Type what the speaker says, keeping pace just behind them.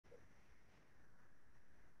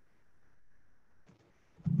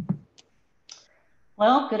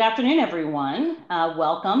Well, good afternoon, everyone.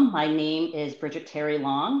 Welcome. My name is Bridget Terry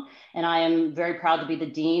Long, and I am very proud to be the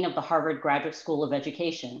Dean of the Harvard Graduate School of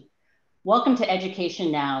Education. Welcome to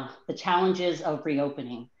Education Now, the challenges of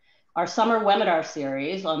reopening, our summer webinar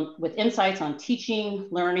series with insights on teaching,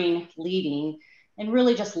 learning, leading, and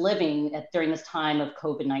really just living during this time of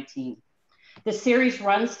COVID-19. This series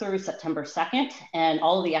runs through September 2nd, and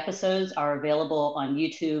all of the episodes are available on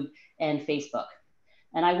YouTube and Facebook.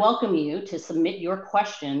 And I welcome you to submit your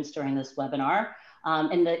questions during this webinar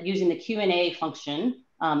using the Q&A function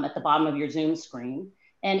at the bottom of your Zoom screen.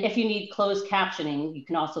 And if you need closed captioning, you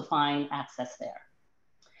can also find access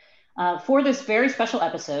there. For this very special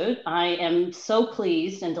episode, I am so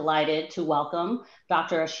pleased and delighted to welcome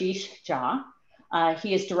Dr. Ashish Jha.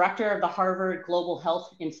 He is director of the Harvard Global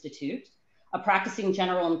Health Institute, a practicing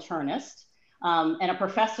general internist, and a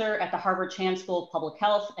professor at the Harvard Chan School of Public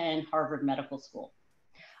Health and Harvard Medical School.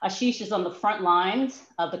 Ashish is on the front lines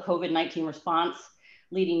of the COVID-19 response,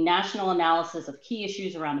 leading national analysis of key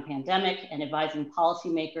issues around the pandemic and advising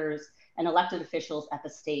policymakers and elected officials at the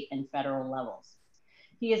state and federal levels.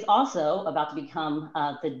 He is also about to become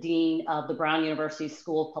the Dean of the Brown University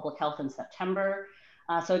School of Public Health in September.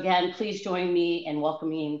 So again, please join me in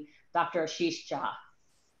welcoming Dr. Ashish Jha.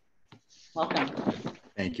 Welcome.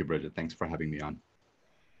 Thank you, Bridget. Thanks for having me on.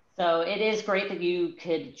 So it is great that you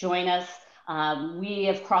could join us. We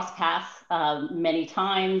have crossed paths many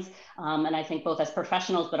times, and I think both as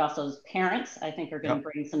professionals, but also as parents, I think are going to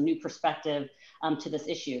bring some new perspective to this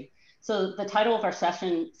issue. So the title of our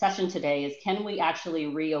session today is, Can we actually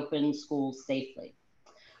reopen schools safely?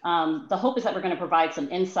 The hope is that we're going to provide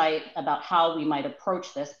some insight about how we might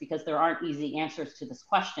approach this, because there aren't easy answers to this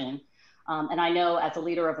question. And I know as a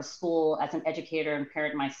leader of a school, as an educator and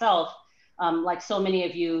parent myself, like so many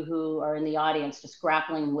of you who are in the audience, just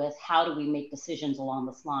grappling with how do we make decisions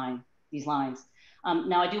along these lines.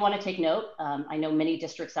 Now, I do want to take note. I know many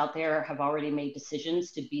districts out there have already made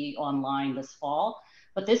decisions to be online this fall,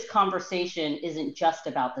 but this conversation isn't just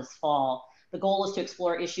about this fall. The goal is to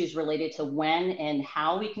explore issues related to when and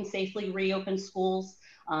how we can safely reopen schools,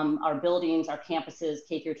 our buildings, our campuses,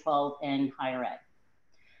 K-12, and higher ed.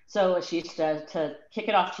 So Ashish, to kick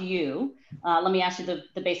it off to you, let me ask you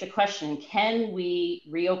the basic question. Can we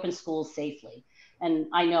reopen schools safely? And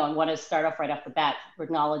I know I want to start off right off the bat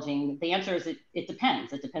acknowledging the answer is it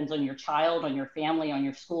depends. It depends on your child, on your family, on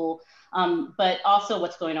your school, but also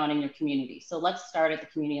what's going on in your community. So let's start at the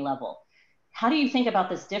community level. How do you think about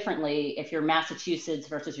this differently if you're Massachusetts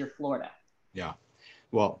versus your Florida? Yeah.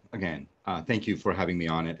 Well, again, thank you for having me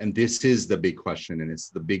on it. And this is the big question, and it's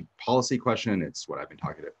the big policy question. It's what I've been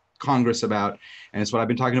talking to Congress about, and it's what I've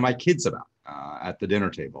been talking to my kids about at the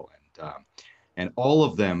dinner table. And all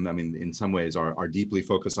of them, I mean, in some ways are deeply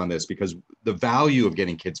focused on this, because the value of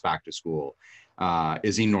getting kids back to school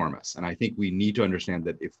is enormous. And I think we need to understand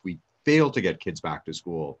that if we fail to get kids back to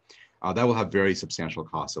school, that will have very substantial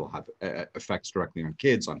costs. It will have effects directly on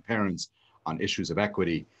kids, on parents, on issues of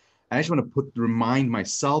equity. I just want to remind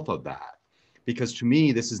myself of that, because to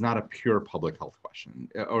me, this is not a pure public health question,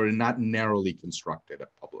 or not narrowly constructed a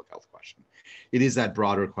public health question. It is that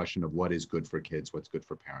broader question of what is good for kids, what's good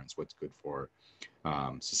for parents, what's good for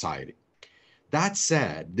society. That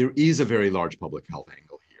said, there is a very large public health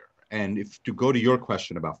angle here. And if to go to your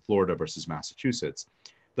question about Florida versus Massachusetts,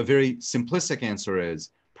 the very simplistic answer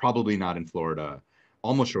is probably not in Florida,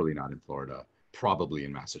 almost surely not in Florida, probably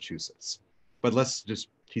in Massachusetts. But let's just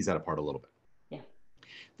tease that apart a little bit. Yeah.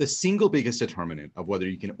 The single biggest determinant of whether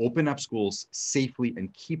you can open up schools safely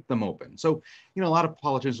and keep them open. So, a lot of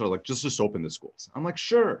politicians are like, just open the schools. I'm like,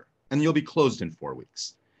 sure. And you'll be closed in 4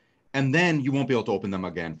 weeks. And then you won't be able to open them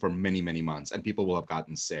again for many, many months. And people will have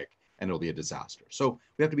gotten sick and it'll be a disaster. So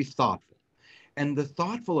we have to be thoughtful. And the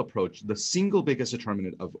thoughtful approach, the single biggest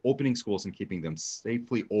determinant of opening schools and keeping them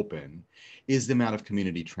safely open, is the amount of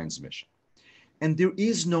community transmission. And there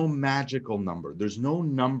is no magical number. There's no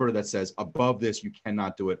number that says above this, you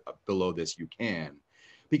cannot do it, below this, you can.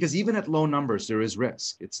 Because even at low numbers, there is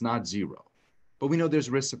risk. It's not zero. But we know there's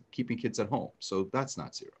risk of keeping kids at home. So that's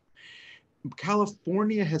not zero.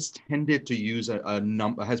 California has tended to use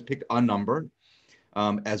has picked a number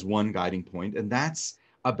as one guiding point. And that's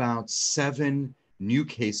about 7 new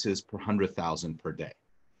cases per 100,000 per day.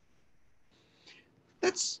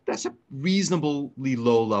 That's a reasonably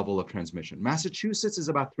low level of transmission. Massachusetts is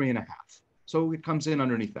about 3.5. So it comes in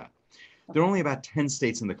underneath that. There are only about 10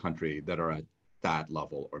 states in the country that are at that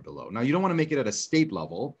level or below. Now, you don't want to make it at a state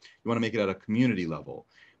level. You want to make it at a community level.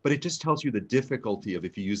 But it just tells you the difficulty of,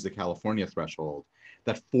 if you use the California threshold,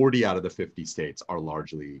 that 40 out of the 50 states are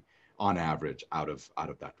largely, on average, out of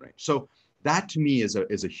that range. So That to me is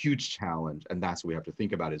a huge challenge. And that's what we have to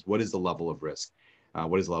think about is what is the level of risk?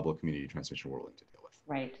 What is the level of community transmission we're willing to deal with?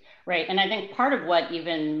 Right, right. And I think part of what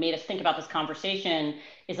even made us think about this conversation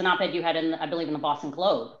is an op-ed you had in, I believe, in the Boston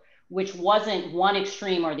Globe, which wasn't one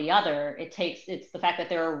extreme or the other. It's the fact that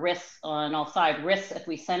there are risks on all sides, risks if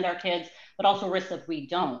we send our kids, but also risks if we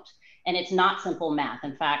don't. And it's not simple math.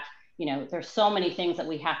 In fact, there's so many things that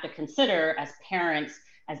we have to consider as parents,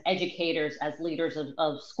 as educators, as leaders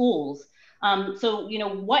of schools. So,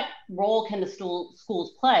 what role can the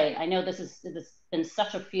schools play? I know this has been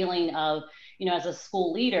such a feeling of, as a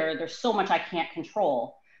school leader, there's so much I can't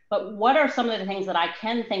control. But what are some of the things that I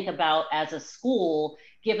can think about as a school,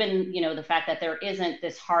 given, the fact that there isn't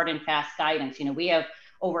this hard and fast guidance? We have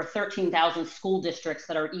over 13,000 school districts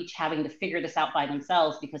that are each having to figure this out by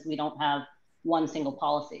themselves because we don't have one single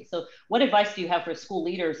policy. So what advice do you have for school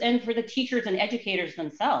leaders and for the teachers and educators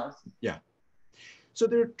themselves? Yeah. So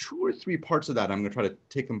there are 2 or 3 parts of that. I'm going to try to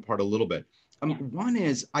take them apart a little bit. One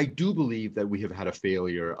is, I do believe that we have had a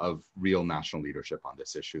failure of real national leadership on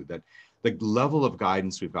this issue, that the level of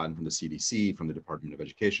guidance we've gotten from the CDC, from the Department of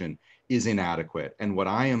Education is inadequate. And what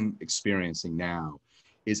I am experiencing now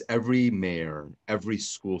is every mayor, every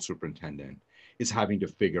school superintendent is having to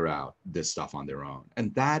figure out this stuff on their own.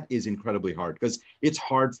 And that is incredibly hard because it's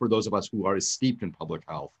hard for those of us who are steeped in public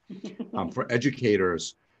health, for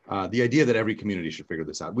educators. The idea that every community should figure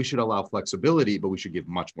this out. We should allow flexibility, but we should give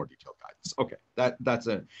much more detailed guidance. Okay, that's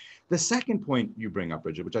a. The second point you bring up,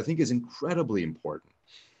 Bridget, which I think is incredibly important,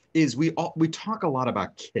 is we talk a lot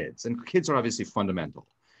about kids, and kids are obviously fundamental.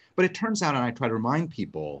 But it turns out, and I try to remind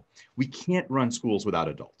people, we can't run schools without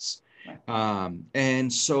adults.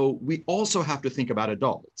 And so we also have to think about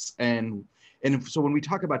adults. And so when we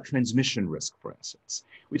talk about transmission risk, for instance,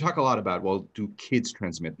 we talk a lot about, well, do kids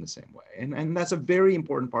transmit in the same way? And that's a very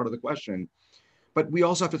important part of the question. But we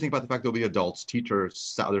also have to think about the fact there'll be adults,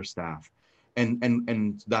 teachers, other staff,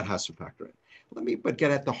 and that has to factor in. Let me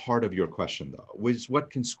get at the heart of your question, though, which is what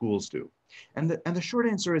can schools do? And the short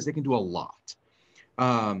answer is they can do a lot.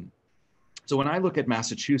 So when I look at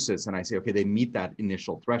Massachusetts and I say, okay, they meet that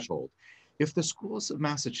initial threshold, if the schools of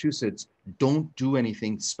Massachusetts don't do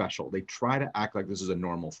anything special, they try to act like this is a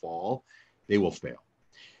normal fall, they will fail.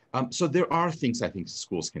 So there are things I think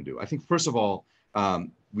schools can do. I think, first of all,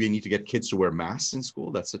 we need to get kids to wear masks in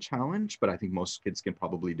school. That's a challenge, but I think most kids can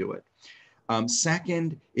probably do it.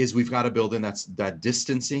 Second is we've got to build in that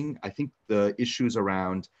distancing. I think the issues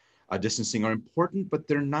around distancing are important, but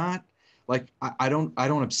they're not like, I don't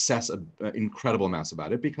obsess an incredible amounts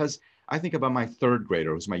about it, because I think about my 3rd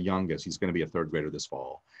grader, who's my youngest. He's going to be a 3rd grader this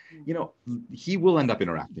fall. He will end up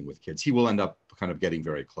interacting with kids. He will end up kind of getting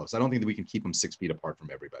very close. I don't think that we can keep him 6 feet apart from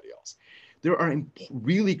everybody else. There are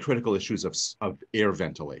really critical issues of air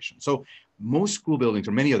ventilation. So most school buildings,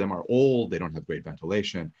 or many of them, are old. They don't have great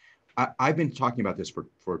ventilation. I've been talking about this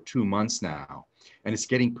for 2 months now, and it's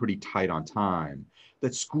getting pretty tight on time,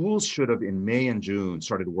 that schools should have in May and June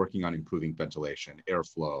started working on improving ventilation,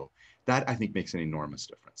 airflow. That I think makes an enormous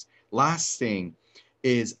difference. Last thing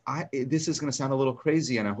is, this is going to sound a little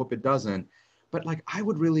crazy, and I hope it doesn't, but like, I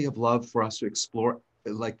would really have loved for us to explore,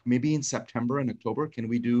 like maybe in September and October, can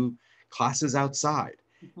we do classes outside?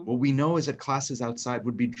 What we know is that classes outside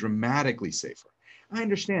would be dramatically safer. I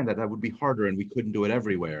understand that would be harder and we couldn't do it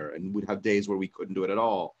everywhere, and we'd have days where we couldn't do it at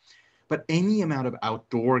all. But any amount of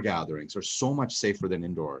outdoor gatherings are so much safer than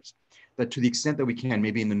indoors, that to the extent that we can,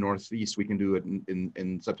 maybe in the Northeast, we can do it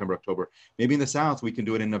in September, October. Maybe in the South, we can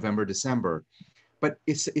do it in November, December. But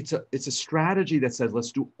it's a strategy that says,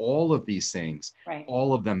 let's do all of these things. Right.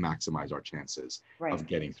 All of them maximize our chances of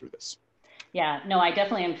getting through this. Yeah, no, I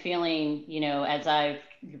definitely am feeling, as I've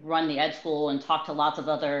run the Ed School and talked to lots of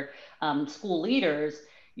other school leaders,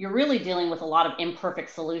 you're really dealing with a lot of imperfect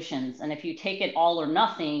solutions. And if you take it all or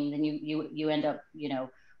nothing, then you end up,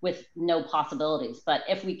 with no possibilities. But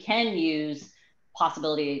if we can use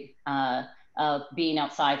possibility of being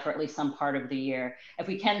outside for at least some part of the year, if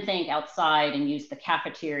we can think outside and use the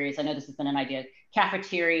cafeterias, I know this has been an idea,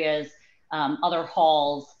 cafeterias, other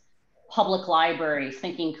halls, public libraries,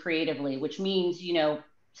 thinking creatively, which means,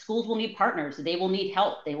 schools will need partners. They will need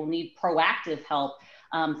help. They will need proactive help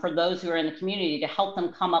for those who are in the community to help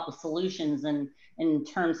them come up with solutions in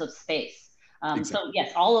terms of space. Exactly. So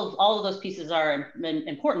yes, all of those pieces are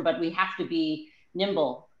important, but we have to be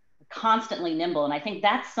nimble, constantly nimble. And I think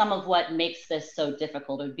that's some of what makes this so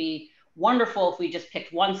difficult. It would be wonderful if we just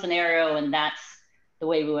picked one scenario and that's the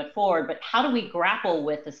way we went forward. But how do we grapple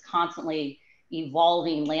with this constantly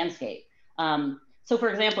evolving landscape? So for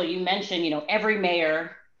example, you mentioned, every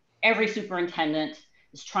mayor, every superintendent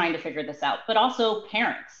is trying to figure this out, but also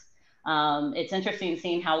parents. It's interesting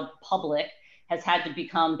seeing how public has had to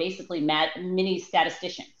become basically mini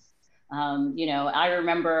statisticians. I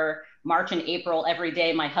remember March and April every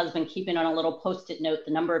day, my husband keeping on a little Post-it note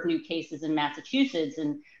the number of new cases in Massachusetts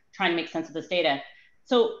and trying to make sense of this data.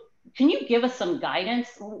 So can you give us some guidance?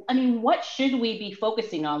 I mean, what should we be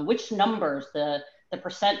focusing on? Which numbers, the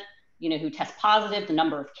percent, who test positive, the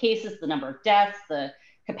number of cases, the number of deaths, the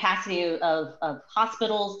capacity of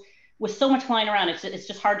hospitals? With so much flying around, it's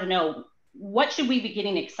just hard to know. What should we be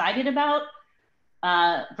getting excited about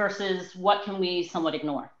versus what can we somewhat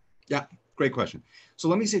ignore? Yeah, great question. So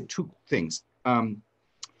let me say two things.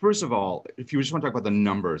 First of all, if you just want to talk about the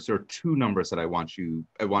numbers, there are two numbers that I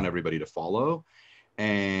want everybody to follow.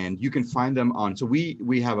 And you can find them on, so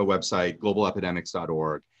we have a website,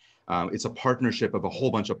 globalepidemics.org. It's a partnership of a whole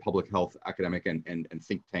bunch of public health, academic, and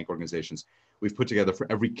think tank organizations. We've put together for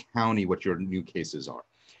every county what your new cases are.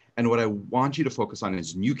 And what I want you to focus on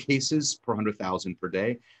is new cases per 100,000 per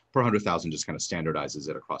day. Per 100,000 just kind of standardizes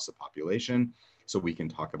it across the population. So we can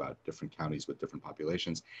talk about different counties with different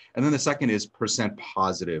populations. And then the second is percent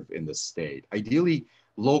positive in the state. Ideally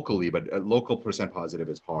locally, but local percent positive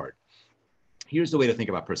is hard. Here's the way to think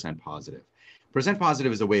about percent positive. Percent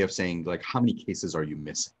positive is a way of saying, like, how many cases are you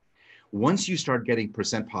missing? Once you start getting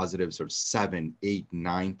percent positive, sort of 7, 8,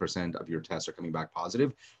 9% of your tests are coming back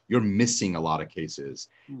positive, you're missing a lot of cases.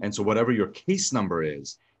 And so whatever your case number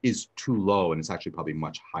is too low, and it's actually probably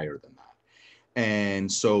much higher than that.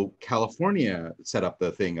 And so California set up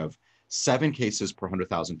the thing of 7 cases per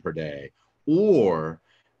 100,000 per day, or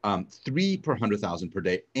 3 per 100,000 per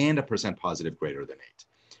day, and a percent positive greater than 8.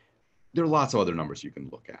 There are lots of other numbers you can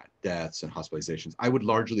look at, deaths and hospitalizations. I would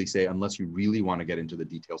largely say, unless you really want to get into the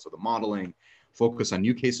details of the modeling, focus on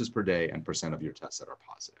new cases per day and percent of your tests that are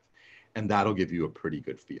positive. And that'll give you a pretty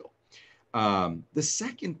good feel. The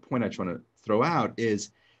second point I just want to throw out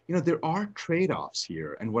is, there are trade-offs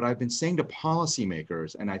here. And what I've been saying to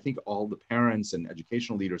policymakers, and I think all the parents and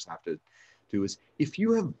educational leaders have to do, is if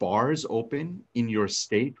you have bars open in your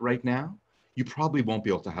state right now, you probably won't be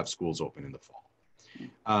able to have schools open in the fall.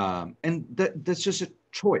 And that's just a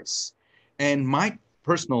choice. And my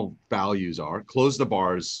personal values are close the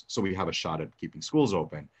bars so we have a shot at keeping schools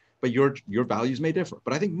open, but your values may differ.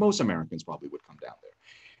 But I think most Americans probably would come down there.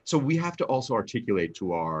 So we have to also articulate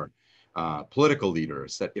to our political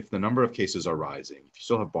leaders that if the number of cases are rising, if you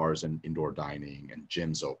still have bars and indoor dining and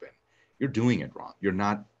gyms open, you're doing it wrong. You're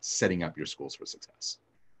not setting up your schools for success.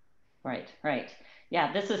 Right.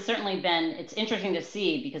 Yeah, this has certainly been, it's interesting to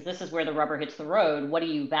see because this is where the rubber hits the road. What do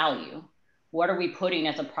you value? What are we putting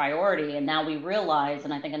as a priority? And now we realize,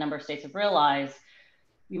 and I think a number of states have realized,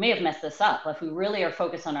 we may have messed this up. If we really are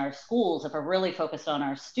focused on our schools, if we're really focused on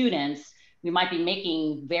our students, we might be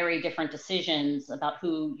making very different decisions about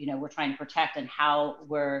who we're trying to protect and how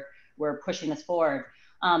we're pushing this forward.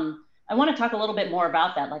 I want to talk a little bit more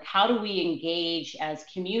about that. Like, how do we engage as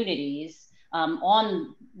communities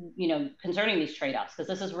on concerning these trade-offs? Because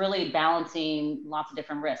this is really balancing lots of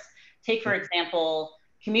different risks. Take, for example,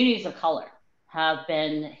 communities of color have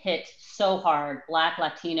been hit so hard, Black,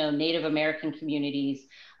 Latino, Native American communities,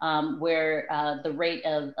 where the rate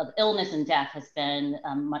of illness and death has been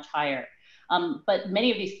much higher. But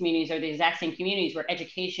many of these communities are the exact same communities where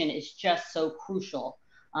education is just so crucial.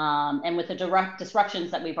 And with the direct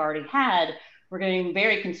disruptions that we've already had, we're getting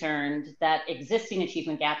very concerned that existing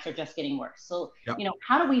achievement gaps are just getting worse. So, yep.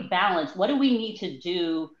 How do we balance? What do we need to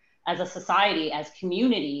do as a society, as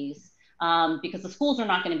communities? Because the schools are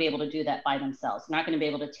not going to be able to do that by themselves. They're not going to be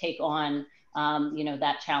able to take on,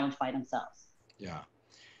 that challenge by themselves. Yeah.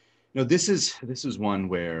 This is one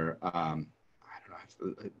where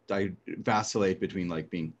I vacillate between like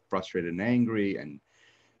being frustrated and angry and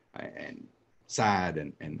sad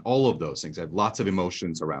and all of those things. I have lots of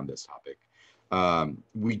emotions around this topic.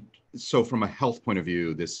 So from a health point of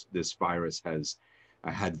view, this virus has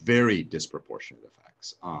had very disproportionate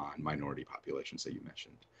effects on minority populations that you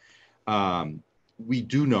mentioned. We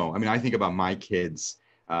do know, I think about my kids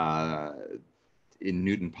in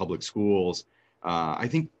Newton public schools. I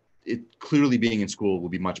think it clearly being in school will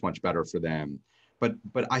be much, much better for them.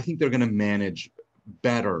 But I think they're going to manage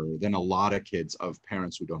better than a lot of kids of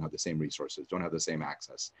parents who don't have the same resources, don't have the same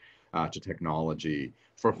access to technology,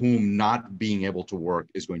 for whom not being able to work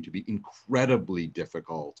is going to be incredibly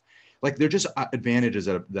difficult. Like, they're just advantages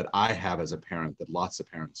that I have as a parent that lots of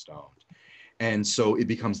parents don't. And so it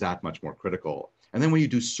becomes that much more critical. And then when you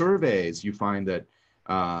do surveys, you find that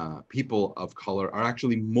people of color are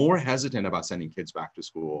actually more hesitant about sending kids back to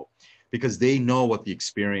school because they know what the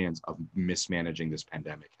experience of mismanaging this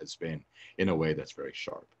pandemic has been in a way that's very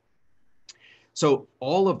sharp. So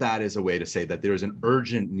all of that is a way to say that there is an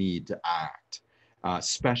urgent need to act.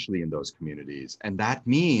 especially in those communities. And that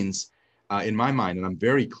means, in my mind, and I'm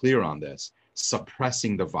very clear on this,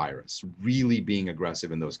 suppressing the virus, really being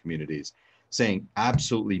aggressive in those communities, saying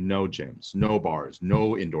absolutely no gyms, no bars,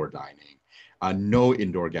 no indoor dining, no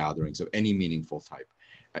indoor gatherings of any meaningful type,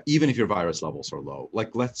 even if your virus levels are low.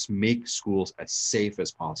 Like, let's make schools as safe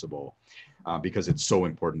as possible, because it's so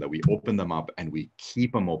important that we open them up and we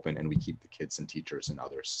keep them open and we keep the kids and teachers and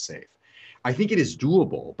others safe. I think it is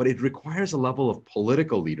doable, but it requires a level of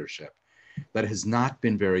political leadership that has not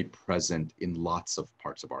been very present in lots of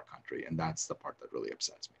parts of our country. And that's the part that really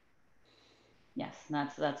upsets me. Yes,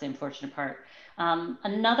 that's the unfortunate part.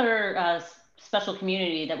 Another special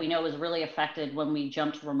community that we know was really affected when we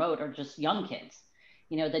jumped remote are just young kids.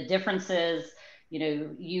 You know, the differences, you know,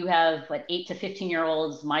 you have what, 8 to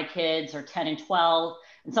 15-year-olds, my kids are 10 and 12.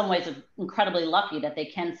 In some ways, are incredibly lucky that they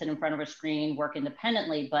can sit in front of a screen, work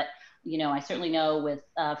independently. But, you know, I certainly know with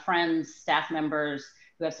friends, staff members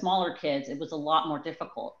who have smaller kids, it was a lot more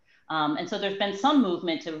difficult. And so there's been some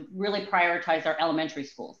movement to really prioritize our elementary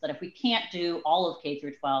schools, that if we can't do all of K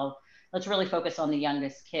through 12, let's really focus on the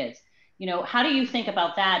youngest kids. You know, how do you think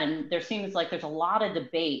about that? And there seems like there's a lot of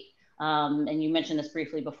debate, and you mentioned this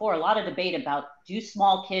briefly before, a lot of debate about, do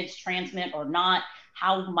small kids transmit or not?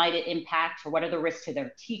 How might it impact, or what are the risks to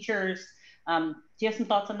their teachers? Do you have some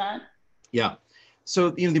thoughts on that? Yeah.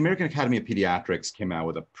 So, you know, the American Academy of Pediatrics came out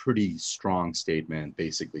with a pretty strong statement,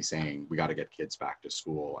 basically saying we got to get kids back to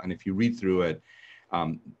school. And if you read through it,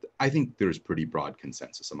 I think there's pretty broad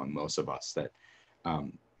consensus among most of us that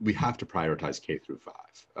we have to prioritize K through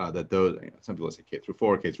 5. That those, you know, some people say K through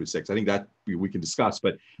 4, K through 6. I think that we can discuss,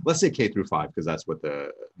 but let's say K through 5 because that's what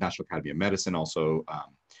the National Academy of Medicine also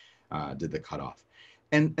did the cutoff.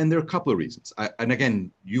 And there are a couple of reasons. And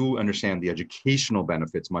again, you understand the educational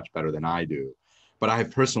benefits much better than I do. But I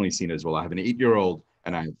have personally seen it as well. I have an 8-year-old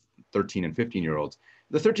and I have 13 and 15-year-olds.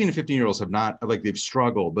 The 13 and 15-year-olds have not, like, they've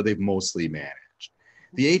struggled, but they've mostly managed.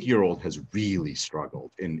 The 8-year-old has really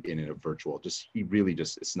struggled in a virtual, he really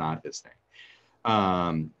just, it's not his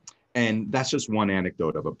thing. And that's just one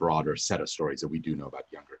anecdote of a broader set of stories that we do know about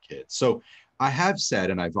younger kids. So I have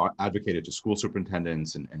said, and I've advocated to school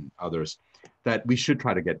superintendents and others, that we should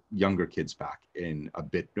try to get younger kids back in a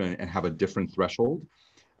bit and have a different threshold.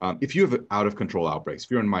 If you have out of control outbreaks, if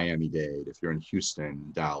you're in Miami-Dade, if you're in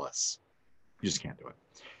Houston, Dallas, you just can't do it.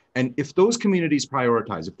 And if those communities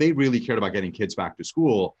prioritize, if they really cared about getting kids back to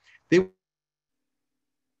school, they would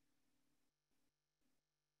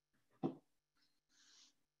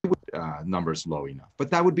numbers low enough. But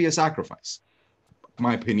that would be a sacrifice. In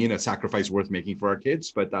my opinion, a sacrifice worth making for our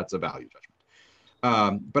kids, but that's a value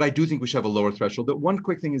judgment. But I do think we should have a lower threshold. The one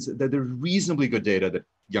quick thing is that there's reasonably good data that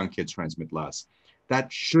young kids transmit less.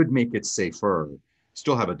 That should make it safer.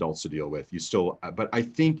 Still have adults to deal with. You still, but I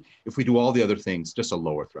think if we do all the other things, just a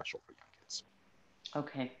lower threshold for young kids.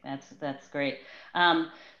 Okay, that's great.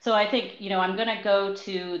 So I think, you know, I'm going to go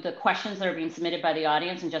to the questions that are being submitted by the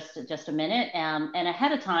audience in just a minute. And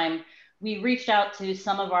ahead of time, we reached out to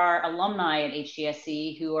some of our alumni at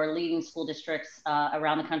HGSE who are leading school districts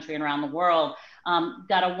around the country and around the world.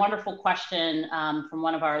 Got a wonderful question from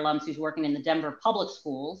one of our alums who's working in the Denver public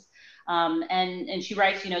schools. And she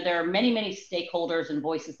writes, you know, there are many, many stakeholders and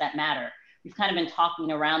voices that matter. We've kind of been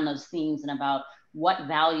talking around those themes and about what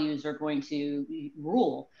values are going to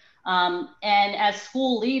rule. And as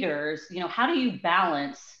school leaders, you know, how do you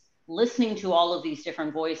balance listening to all of these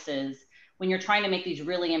different voices when you're trying to make these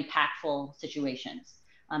really impactful situations?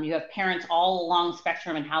 You have parents all along the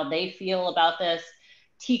spectrum and how they feel about this,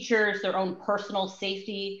 teachers, their own personal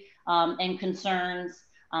safety and concerns,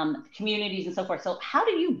 communities and so forth. So how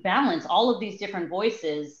do you balance all of these different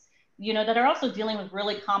voices, you know, that are also dealing with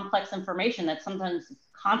really complex information that's sometimes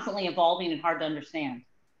constantly evolving and hard to understand?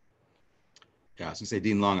 Yeah, I was gonna say,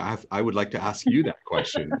 Dean Long, I would like to ask you that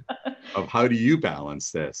question of how do you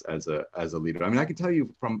balance this as a leader? I mean, I can tell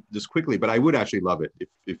you from just quickly, but I would actually love it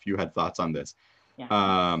if you had thoughts on this.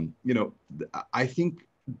 Yeah. You know, I think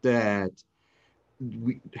that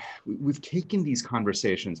we've taken these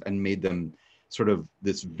conversations and made them sort of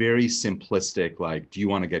this very simplistic, like, do you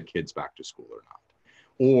want to get kids back to school or not?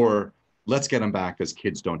 Or let's get them back because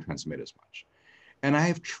kids don't transmit as much. And I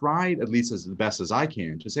have tried, at least as the best as I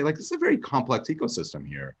can, to say, like, this is a very complex ecosystem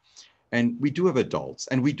here. And we do have adults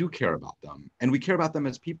and we do care about them. And we care about them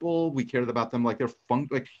as people. We care about them like they're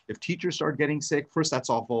like if teachers start getting sick, first, that's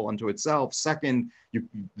awful unto itself. Second,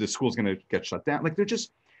 the school's going to get shut down. Like, they're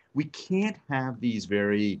just, we can't have these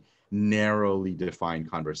very narrowly defined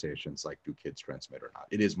conversations like, do kids transmit or not?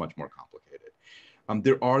 It is much more complicated.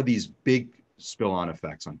 There are these big spill-on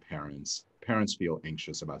effects on parents. Parents feel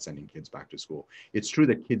anxious about sending kids back to school. It's true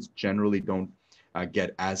that kids generally don't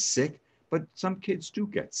get as sick, but some kids do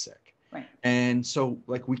get sick. Right. And so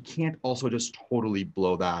like we can't also just totally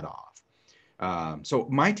blow that off. So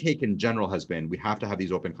my take in general has been we have to have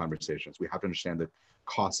these open conversations. We have to understand the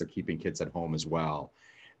costs of keeping kids at home as well.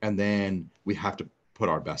 And then we have to put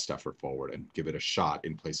our best effort forward and give it a shot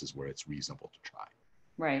in places where it's reasonable to try.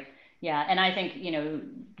 Right. Yeah. And I think,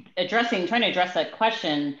 trying to address that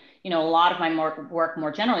question, a lot of my work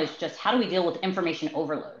more generally is just how do we deal with information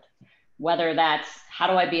overload? Whether that's how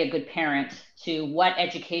do I be a good parent, to what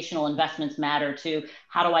educational investments matter, to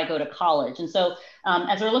how do I go to college? And so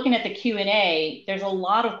as we're looking at the Q&A, there's a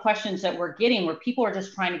lot of questions that we're getting where people are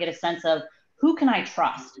just trying to get a sense of who can I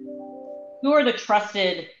trust? Who are the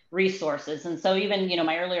trusted resources? And so even,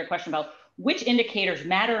 my earlier question about which indicators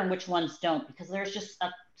matter and which ones don't, because there's just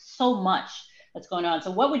so much that's going on.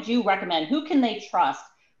 So what would you recommend? Who can they trust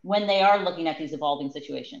when they are looking at these evolving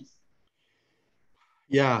situations?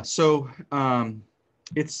 Yeah, so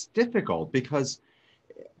it's difficult because,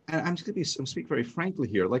 and I'm just going to speak very frankly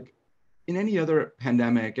here, like in any other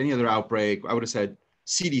pandemic, any other outbreak, I would have said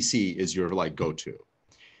CDC is your like go-to.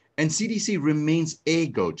 And CDC remains a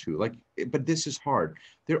go-to, like, but this is hard.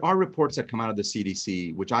 There are reports that come out of the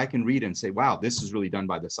CDC, which I can read and say, wow, this is really done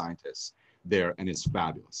by the scientists there and it's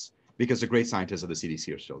fabulous because the great scientists of the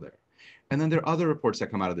CDC are still there. And then there are other reports that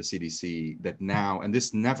come out of the CDC that now, and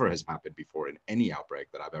this never has happened before in any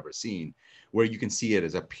outbreak that I've ever seen, where you can see it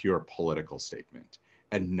as a pure political statement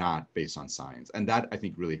and not based on science. And that I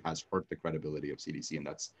think really has hurt the credibility of CDC, and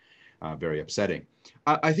that's very upsetting.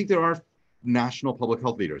 I think there are national public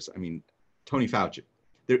health leaders. I mean, Tony Fauci,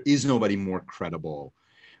 there is nobody more credible,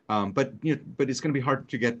 but it's going to be hard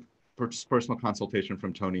to get personal consultation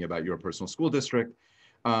from Tony about your personal school district.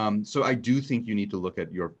 So I do think you need to look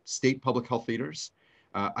at your state public health leaders.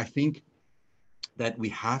 I think that we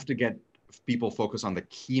have to get people focused on the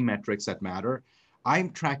key metrics that matter.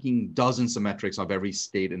 I'm tracking dozens of metrics of every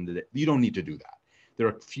state you don't need to do that. There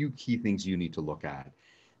are a few key things you need to look at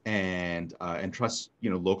and trust,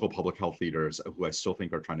 local public health leaders who I still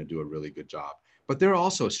think are trying to do a really good job, but they're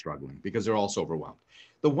also struggling because they're also overwhelmed.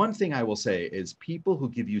 The one thing I will say is people who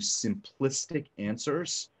give you simplistic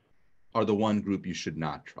answers are the one group you should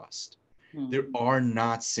not trust. There are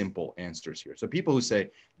not simple answers here. So people who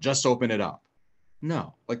say, just open it up.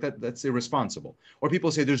 No, like that's irresponsible. Or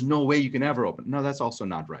people say there's no way you can ever open. No, that's also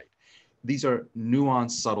not right. These are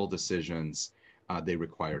nuanced, subtle decisions. They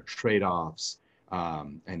require trade-offs.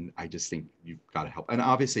 And I just think you've got to help. And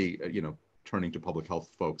obviously, turning to public health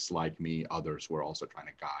folks like me, others who are also trying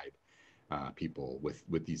to guide people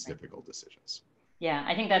with these difficult decisions. Yeah,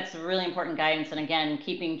 I think that's really important guidance. And again,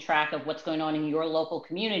 keeping track of what's going on in your local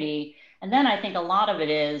community. And then I think a lot of it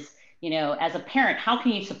is, as a parent, how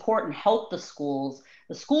can you support and help the schools?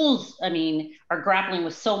 The schools, are grappling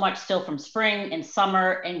with so much still from spring and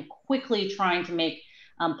summer and quickly trying to make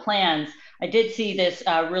plans. I did see this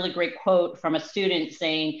really great quote from a student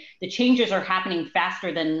saying the changes are happening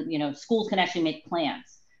faster than schools can actually make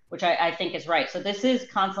plans, which I think is right. So this is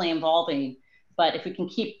constantly evolving, but if we can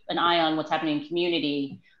keep an eye on what's happening in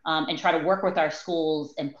community and try to work with our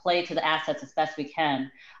schools and play to the assets as best we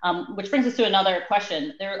can, which brings us to another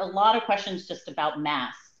question. There are a lot of questions just about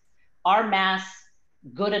masks. Are masks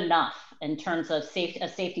good enough in terms of a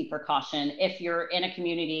safety precaution? If you're in a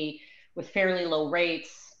community with fairly low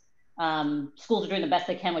rates, schools are doing the best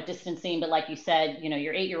they can with distancing, but like you said,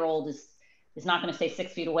 your 8-year-old is not going to stay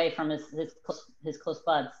 6 feet away from his close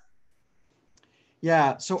buds.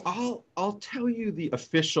 Yeah, so I'll tell you the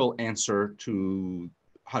official answer to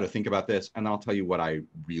how to think about this, and I'll tell you what I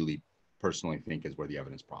really personally think is where the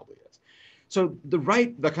evidence probably is. So the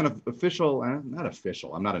kind of official, not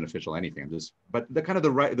official, I'm not an official anything, but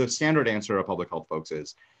the standard answer of public health folks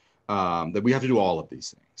is that we have to do all of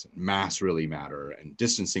these things. Masks really matter, and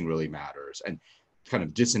distancing really matters, and kind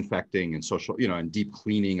of disinfecting and social, and deep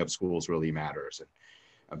cleaning of schools really matters,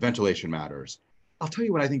 and ventilation matters. I'll tell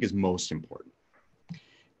you what I think is most important.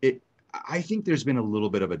 I think there's been a little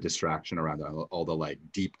bit of a distraction around all the like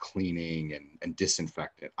deep cleaning and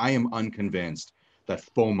disinfectant. I am unconvinced that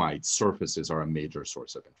fomite surfaces are a major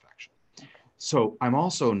source of infection. So I'm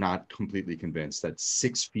also not completely convinced that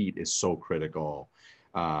 6 feet is so critical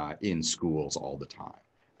in schools all the time.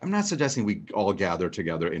 I'm not suggesting we all gather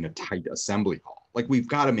together in a tight assembly hall. Like we've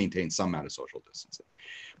got to maintain some amount of social distancing.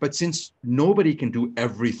 But since nobody can do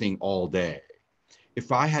everything all day,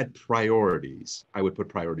 if I had priorities, I would put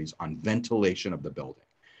priorities on ventilation of the building.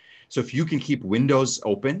 So if you can keep windows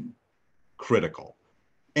open, critical.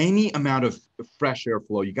 Any amount of fresh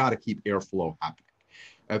airflow, you got to keep airflow happening.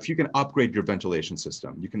 If you can upgrade your ventilation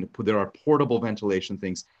system, there are portable ventilation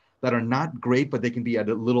things that are not great, but they can be a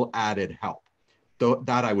little added help.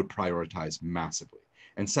 that I would prioritize massively.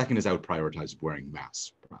 And second is I would prioritize wearing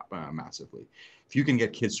masks massively. If you can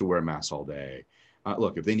get kids to wear masks all day,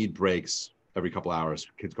 look, if they need breaks every couple hours,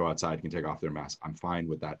 kids go outside, can take off their masks. I'm fine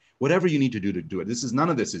with that. Whatever you need to do it. None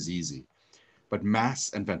of this is easy, but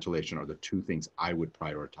masks and ventilation are the two things I would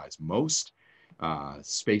prioritize most.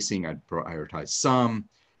 Spacing, I'd prioritize some,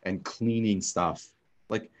 and cleaning stuff.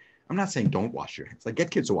 Like, I'm not saying don't wash your hands, like get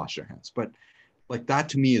kids to wash their hands, but like that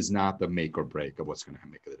to me is not the make or break of what's going to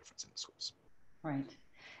make a difference in the schools. Right.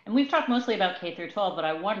 And we've talked mostly about K through 12, but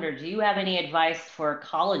I wonder, do you have any advice for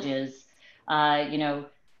colleges,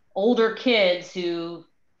 older kids who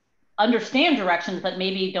understand directions, but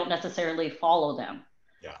maybe don't necessarily follow them?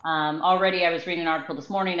 Yeah. Already I was reading an article this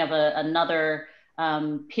morning of another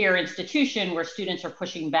peer institution where students are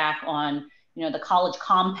pushing back on, the college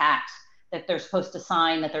compact that they're supposed to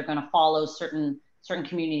sign, that they're going to follow certain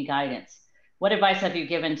community guidance. What advice have you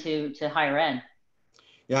given to higher ed?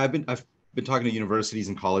 Yeah, I've been talking to universities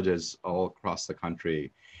and colleges all across the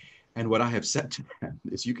country. And what I have said to them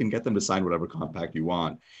is you can get them to sign whatever compact you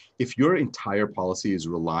want. If your entire policy is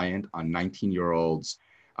reliant on 19-year-olds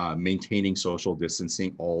maintaining social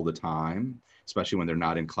distancing all the time, especially when they're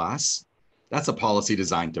not in class, that's a policy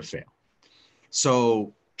designed to fail.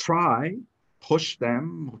 So push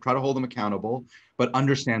them, try to hold them accountable, but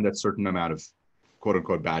understand that certain amount of quote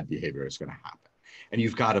unquote bad behavior is going to happen. And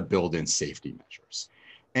you've got to build in safety measures.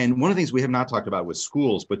 And one of the things we have not talked about with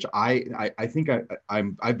schools, which I think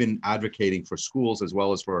I've been advocating for schools as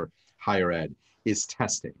well as for higher ed, is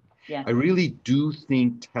testing. Yeah. I really do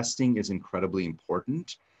think testing is incredibly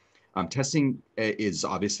important. Testing is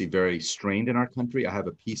obviously very strained in our country. I have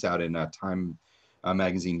a piece out in Time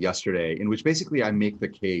magazine yesterday in which basically I make the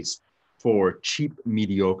case for cheap,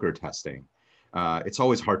 mediocre testing. It's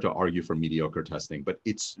always hard to argue for mediocre testing, but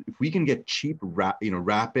if we can get cheap,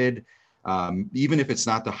 rapid, even if it's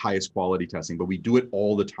not the highest quality testing, but we do it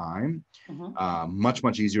all the time,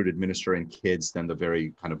 much easier to administer in kids than the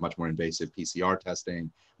very kind of much more invasive PCR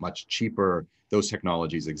testing, much cheaper. Those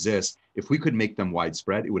technologies exist. If we could make them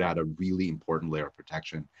widespread, it would add a really important layer of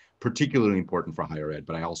protection, particularly important for higher ed,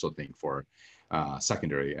 but I also think for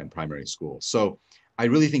secondary and primary schools. So I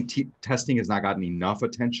really think testing has not gotten enough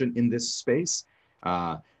attention in this space.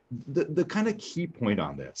 The kind of key point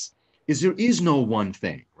on this is there is no one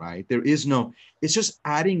thing, right? It's just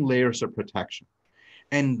adding layers of protection.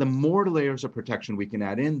 And the more layers of protection we can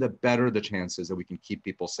add in, the better the chances that we can keep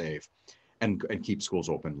people safe and keep schools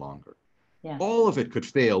open longer. Yeah. All of it could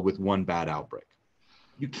fail with one bad outbreak.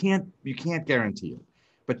 You can't guarantee it.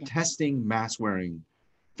 But testing, mask wearing,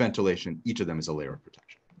 ventilation, each of them is a layer of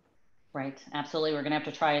protection. Right, absolutely. We're going to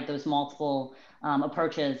have to try those multiple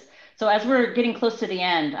approaches. So as we're getting close to the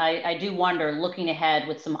end, I do wonder, looking ahead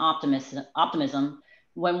with some optimism,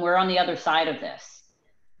 when we're on the other side of this,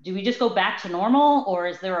 do we just go back to normal, or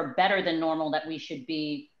is there a better than normal that we should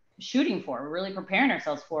be shooting for, really preparing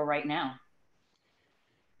ourselves for right now?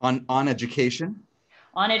 On education?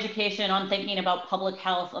 On education, on thinking about public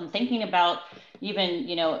health, on thinking about even,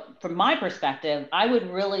 from my perspective, I would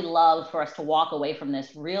really love for us to walk away from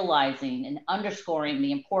this realizing and underscoring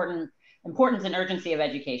the importance and urgency of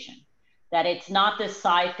education. That it's not this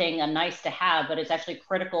side thing, a nice to have, but it's actually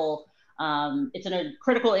critical. It's a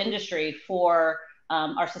critical industry for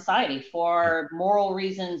our society, for moral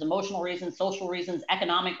reasons, emotional reasons, social reasons,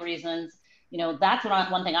 economic reasons. That's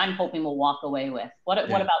one thing I'm hoping we'll walk away with. What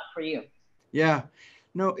about for you? Yeah.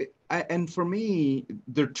 No, and for me,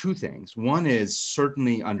 there are two things. One is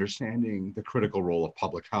certainly understanding the critical role of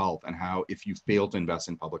public health and how if you fail to invest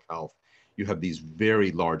in public health, you have these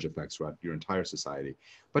very large effects throughout your entire society.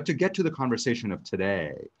 But to get to the conversation of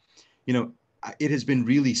today, it has been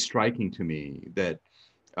really striking to me that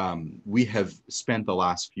we have spent the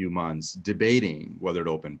last few months debating whether to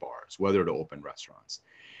open bars, whether to open restaurants.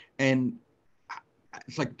 And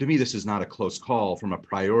it's like, to me, this is not a close call from a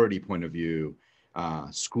priority point of view.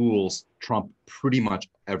 Schools trump pretty much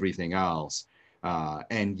everything else.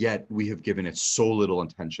 And yet we have given it so little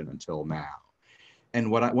attention until now. And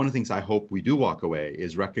one of the things I hope we do walk away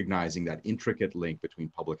is recognizing that intricate link between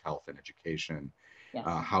public health and education,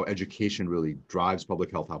 how education really drives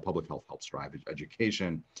public health, how public health helps drive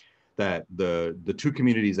education, that the two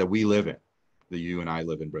communities that we live in, that you and I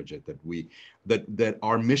live in, Bridget, that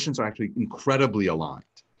our missions are actually incredibly aligned,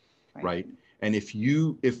 right? And if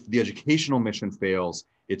the educational mission fails,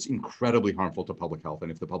 it's incredibly harmful to public health.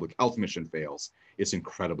 And if the public health mission fails, it's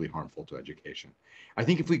incredibly harmful to education. I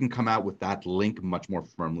think if we can come out with that link much more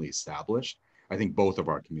firmly established, I think both of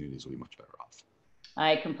our communities will be much better off.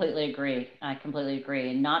 I completely agree.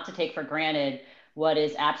 And not to take for granted what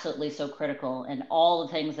is absolutely so critical, and all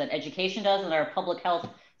the things that education does and our public health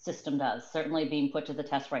system does, certainly being put to the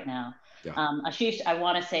test right now. Yeah. Ashish, I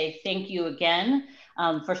want to say thank you again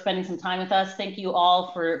for spending some time with us. Thank you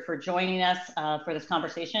all for joining us for this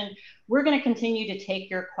conversation. We're going to continue to take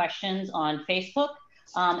your questions on Facebook,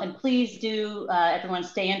 and please do, everyone,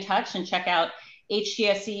 stay in touch and check out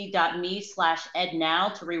hgse.me/ednow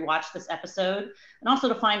to rewatch this episode, and also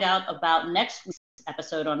to find out about next week's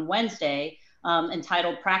episode on Wednesday,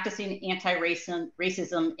 entitled Practicing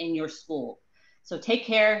Anti-Racism in Your School. So take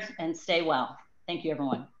care and stay well. Thank you,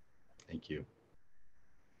 everyone. Thank you.